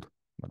 old,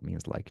 that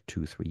means like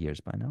 2-3 years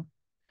by now,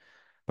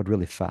 but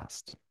really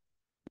fast.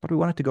 But we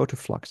wanted to go to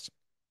Flux.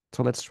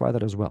 So let's try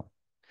that as well.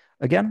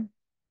 Again,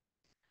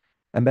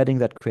 embedding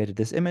that created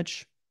this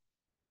image,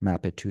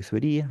 map it to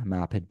 3D,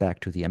 map it back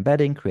to the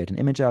embedding, create an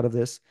image out of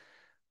this.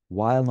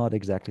 While not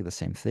exactly the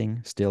same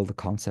thing, still the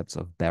concepts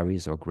of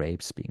berries or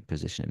grapes being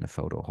positioned in a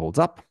photo holds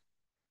up.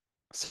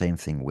 Same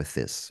thing with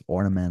this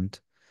ornament.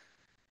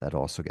 That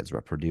also gets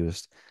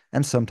reproduced.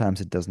 And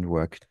sometimes it doesn't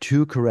work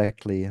too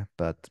correctly,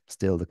 but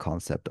still the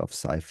concept of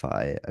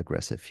sci-fi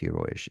aggressive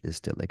heroish is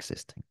still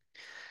existing.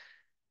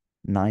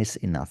 Nice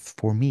enough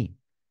for me.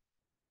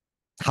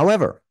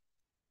 However,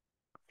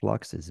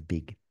 Flux is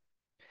big.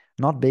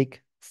 Not big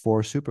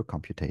for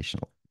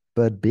supercomputational,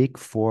 but big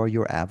for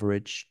your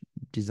average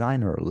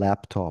designer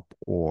laptop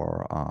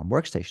or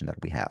workstation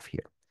that we have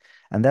here.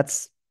 And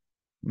that's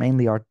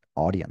mainly our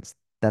audience.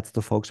 That's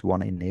the folks we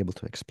want to enable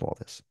to explore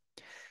this.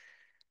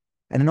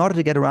 And in order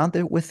to get around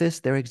with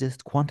this, there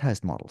exist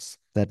quantized models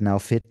that now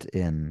fit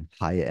in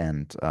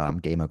high-end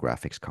gamer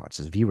graphics cards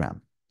as VRAM.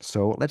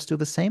 So let's do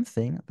the same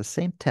thing, the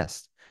same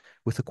test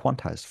with a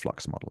quantized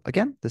Flux model.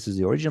 Again, this is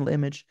the original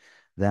image,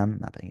 then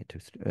mapping it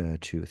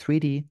to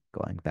 3D,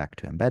 going back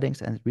to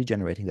embeddings and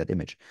regenerating that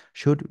image.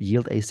 Should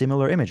yield a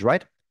similar image,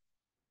 right?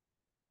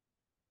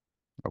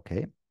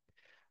 Okay,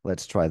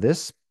 let's try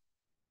this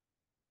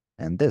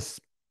and this.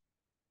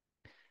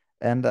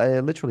 And I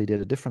literally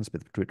did a difference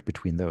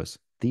between those.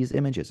 These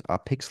images are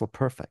pixel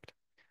perfect.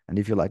 And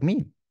if you're like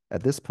me,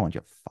 at this point,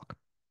 you're fuck.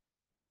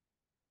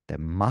 There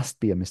must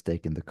be a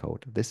mistake in the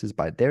code.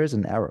 There is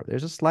an error.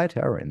 There's a slight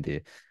error in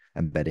the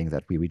embedding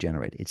that we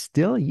regenerate. It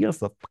still yields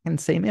the fucking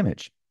same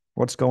image.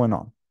 What's going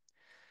on?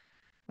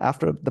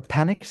 After the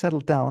panic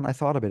settled down, I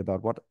thought a bit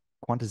about what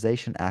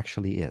quantization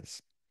actually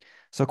is.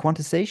 So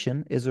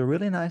quantization is a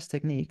really nice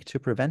technique to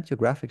prevent your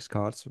graphics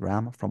card's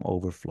RAM from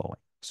overflowing.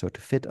 So to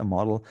fit a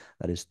model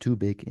that is too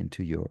big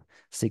into your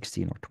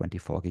 16 or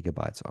 24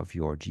 gigabytes of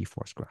your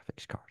GeForce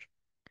graphics card.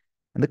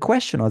 And the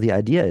question or the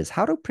idea is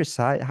how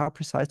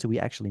precise do we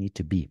actually need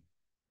to be?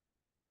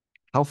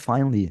 How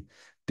finely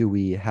do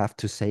we have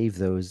to save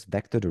those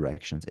vector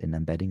directions in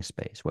embedding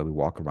space where we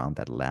walk around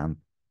that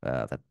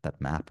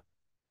that map?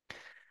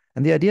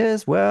 And the idea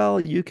is,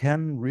 well, you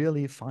can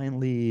really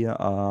finally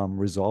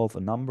resolve a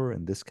number,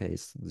 in this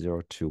case,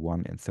 0 to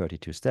 1 in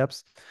 32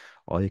 steps,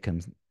 or you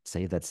can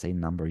save that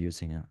same number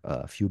using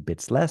a few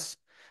bits less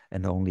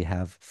and only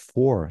have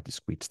 4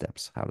 discrete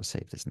steps how to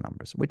save these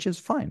numbers, which is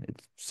fine.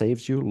 It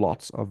saves you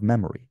lots of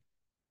memory.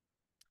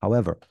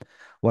 However,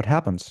 what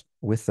happens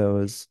with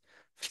those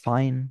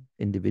fine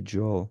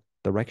individual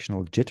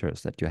directional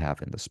jitters that you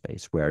have in the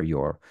space where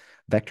your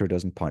vector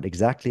doesn't point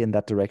exactly in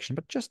that direction,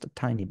 but just a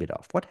tiny bit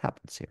off? What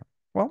happens here?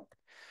 Well,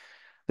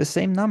 the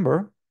same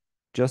number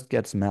just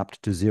gets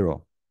mapped to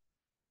 0.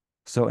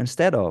 So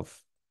instead of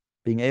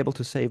being able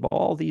to save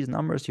all these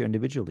numbers here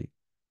individually,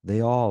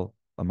 they all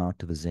amount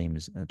to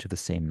the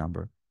same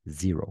number,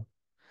 0.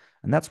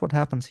 And that's what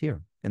happens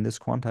here in this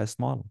quantized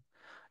model.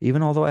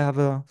 Even although I have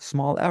a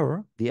small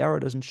error, the error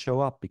doesn't show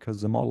up because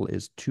the model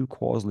is too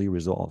causally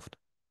resolved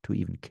to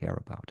even care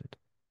about it.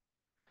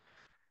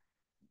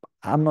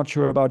 I'm not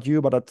sure about you,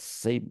 but I'd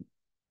say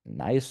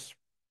nice.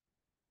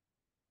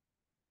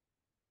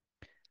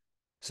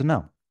 So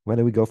now, where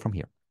do we go from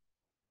here?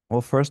 Well,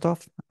 first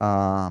off,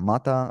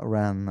 Mata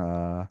ran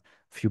a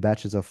few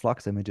batches of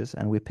Flux images,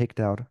 and we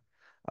picked out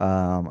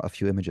a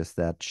few images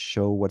that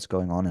show what's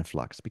going on in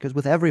Flux. Because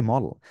with every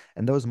model,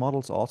 and those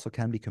models also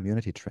can be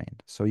community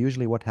trained. So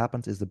usually what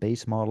happens is the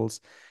base models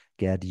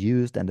get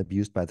used and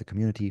abused by the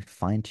community,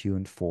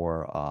 fine-tuned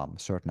for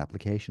certain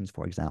applications,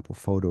 for example,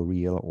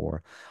 photoreal,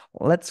 or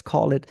let's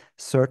call it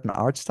certain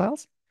art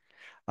styles.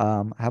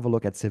 Have a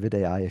look at Civid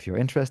AI if you're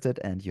interested,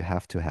 and you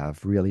have to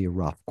have really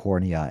rough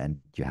cornea and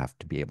you have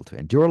to be able to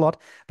endure a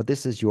lot. But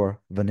this is your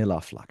vanilla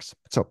Flux.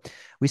 So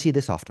we see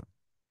this often.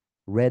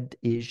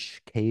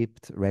 Reddish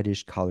caped,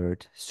 reddish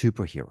colored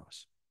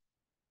superheroes.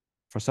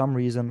 For some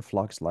reason,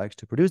 Flux likes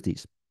to produce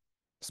these,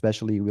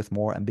 especially with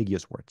more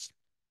ambiguous words.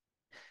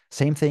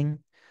 Same thing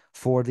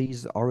for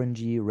these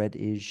orangey,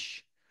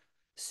 reddish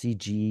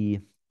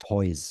CG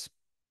toys.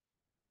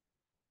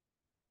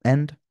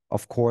 And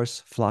of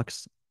course,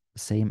 Flux,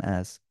 same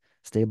as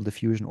Stable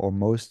Diffusion or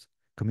most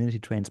community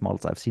trained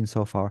models I've seen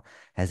so far,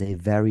 has a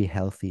very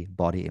healthy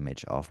body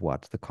image of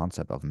what the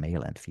concept of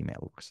male and female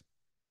looks.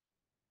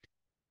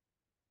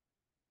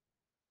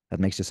 That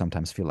makes you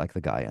sometimes feel like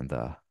the guy in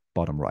the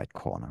bottom right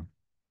corner.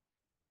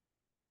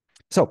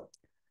 So,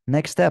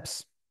 next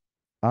steps.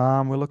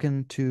 We're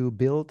looking to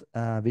build,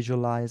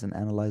 visualize, and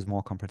analyze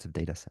more comprehensive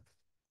data sets.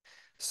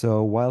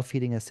 So while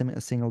feeding a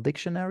single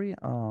dictionary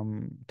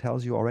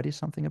tells you already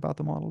something about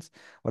the models,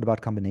 what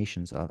about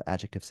combinations of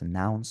adjectives and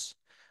nouns?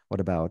 What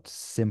about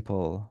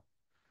simple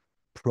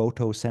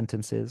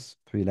proto-sentences,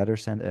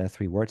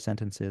 three-word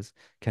sentences?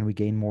 Can we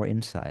gain more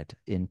insight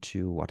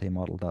into what a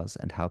model does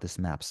and how this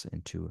maps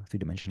into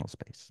three-dimensional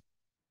space?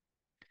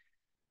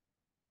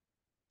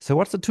 So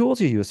what's the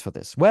tools you use for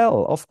this?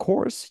 Well, of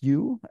course,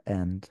 you,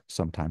 and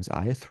sometimes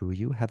I, through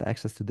you, have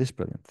access to this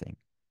brilliant thing.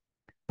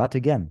 But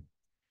again,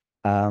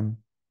 I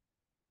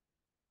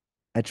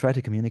try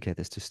to communicate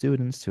this to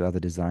students, to other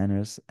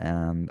designers,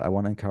 and I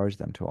want to encourage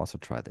them to also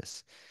try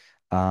this.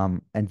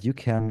 And you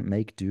can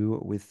make do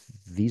with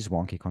these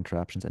wonky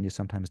contraptions, and you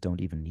sometimes don't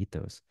even need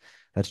those.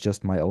 That's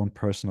just my own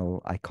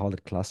personal, I call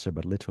it cluster,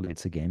 but literally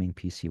it's a gaming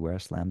PC where I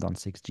slammed on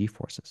 6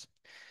 GeForces.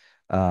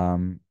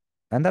 And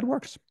that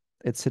works.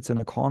 It sits in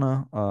a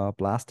corner,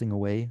 blasting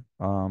away,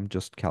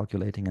 just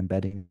calculating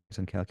embeddings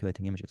and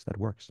calculating images. That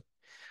works.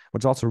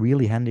 What's also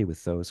really handy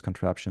with those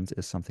contraptions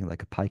is something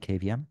like a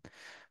PyKVM.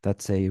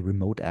 That's a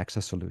remote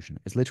access solution.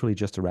 It's literally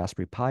just a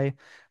Raspberry Pi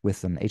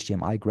with an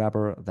HDMI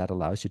grabber that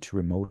allows you to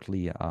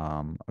remotely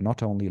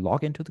not only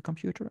log into the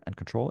computer and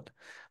control it,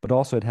 but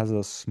also it has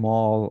a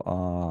small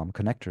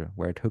connector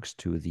where it hooks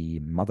to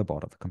the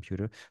motherboard of the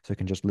computer. So you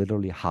can just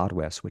literally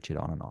hardware switch it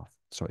on and off.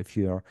 So if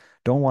you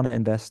don't want to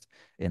invest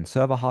in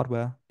server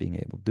hardware, being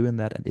able to do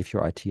that, and if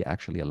your IT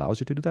actually allows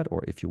you to do that,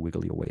 or if you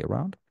wiggle your way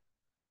around,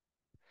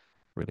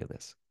 really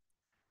this.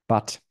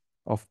 But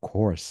of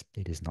course,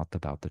 it is not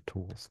about the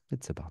tools.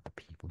 It's about the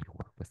people you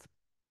work with.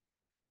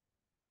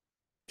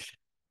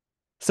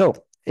 So,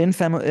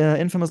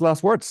 infamous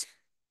last words.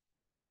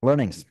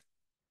 Learnings.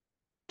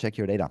 Check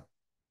your data.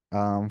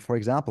 For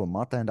example,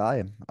 Marta and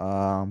I,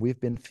 we've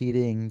been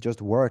feeding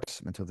just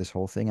words into this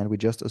whole thing, and we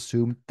just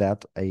assumed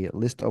that a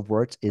list of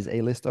words is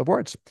a list of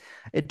words.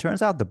 It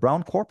turns out the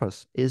brown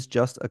corpus is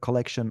just a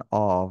collection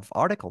of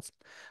articles.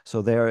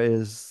 So there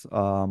is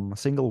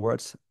single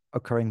words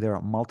occurring there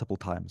multiple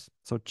times.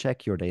 So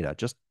check your data.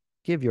 Just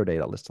give your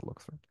data list a look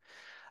through.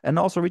 And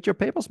also read your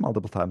papers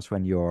multiple times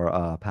when you're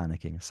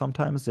panicking.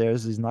 Sometimes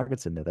there's these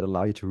nuggets in there that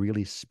allow you to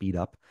really speed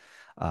up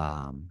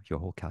your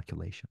whole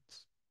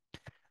calculations.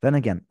 Then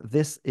again,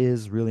 this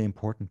is really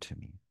important to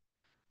me.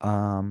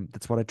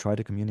 That's what I try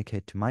to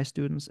communicate to my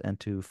students and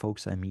to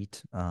folks I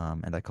meet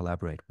and I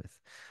collaborate with.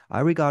 I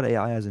regard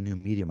AI as a new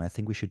medium. I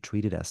think we should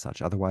treat it as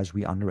such. Otherwise,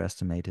 we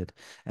underestimate it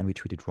and we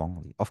treat it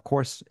wrongly. Of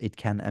course, it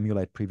can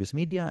emulate previous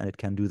media and it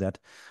can do that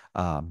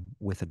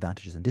with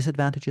advantages and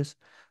disadvantages.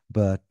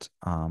 But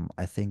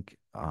I think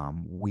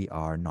we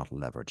are not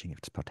leveraging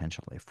its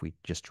potential if we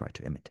just try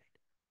to imitate.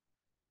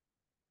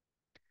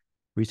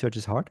 Research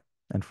is hard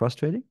and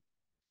frustrating.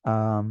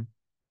 Um,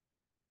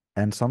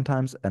 And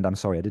sometimes, and I'm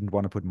sorry, I didn't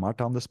want to put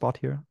Marta on the spot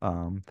here.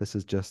 This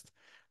is just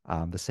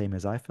the same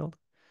as I felt.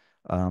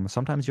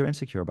 Sometimes you're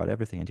insecure about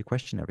everything and you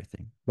question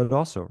everything. But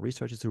also,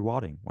 research is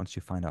rewarding once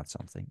you find out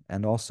something.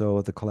 And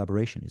also, the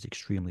collaboration is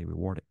extremely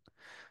rewarding.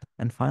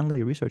 And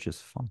finally, research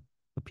is fun.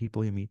 The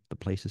people you meet, the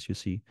places you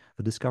see,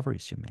 the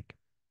discoveries you make.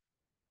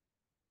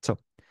 So,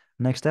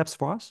 next steps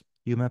for us,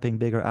 you mapping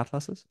bigger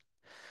atlases,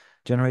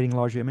 generating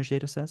larger image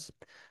data sets,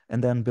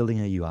 and then building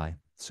a UI.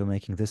 So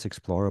making this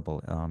explorable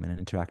in an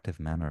interactive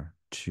manner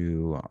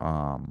to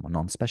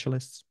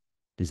non-specialists,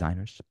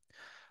 designers,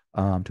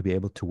 to be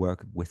able to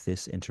work with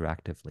this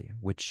interactively,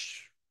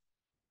 which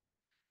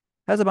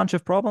has a bunch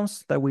of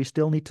problems that we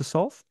still need to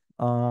solve.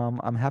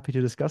 I'm happy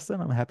to discuss them.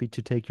 I'm happy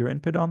to take your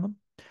input on them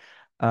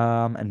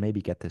and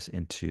maybe get this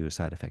into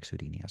side effects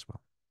Houdini as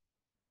well.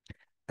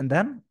 And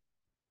then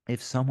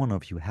if someone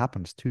of you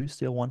happens to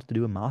still want to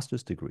do a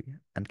master's degree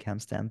and can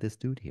stand this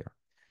dude here,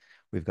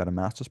 we've got a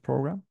master's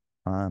program.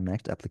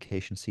 Next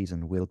application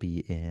season will be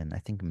in, I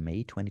think,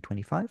 May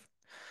 2025.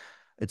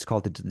 It's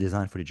called the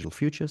Design for Digital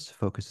Futures,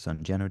 focuses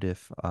on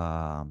generative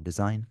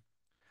design,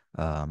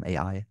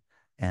 AI,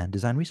 and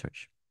design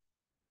research.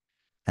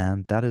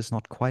 And that is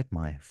not quite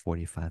my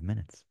 45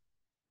 minutes.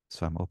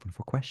 So I'm open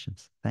for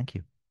questions. Thank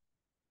you.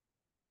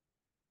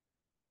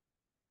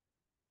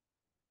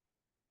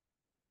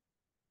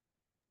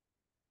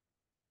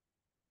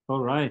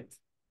 All right.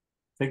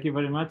 Thank you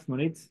very much,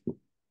 Moritz.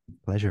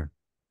 Pleasure.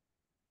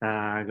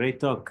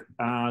 Great talk.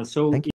 So Thank you.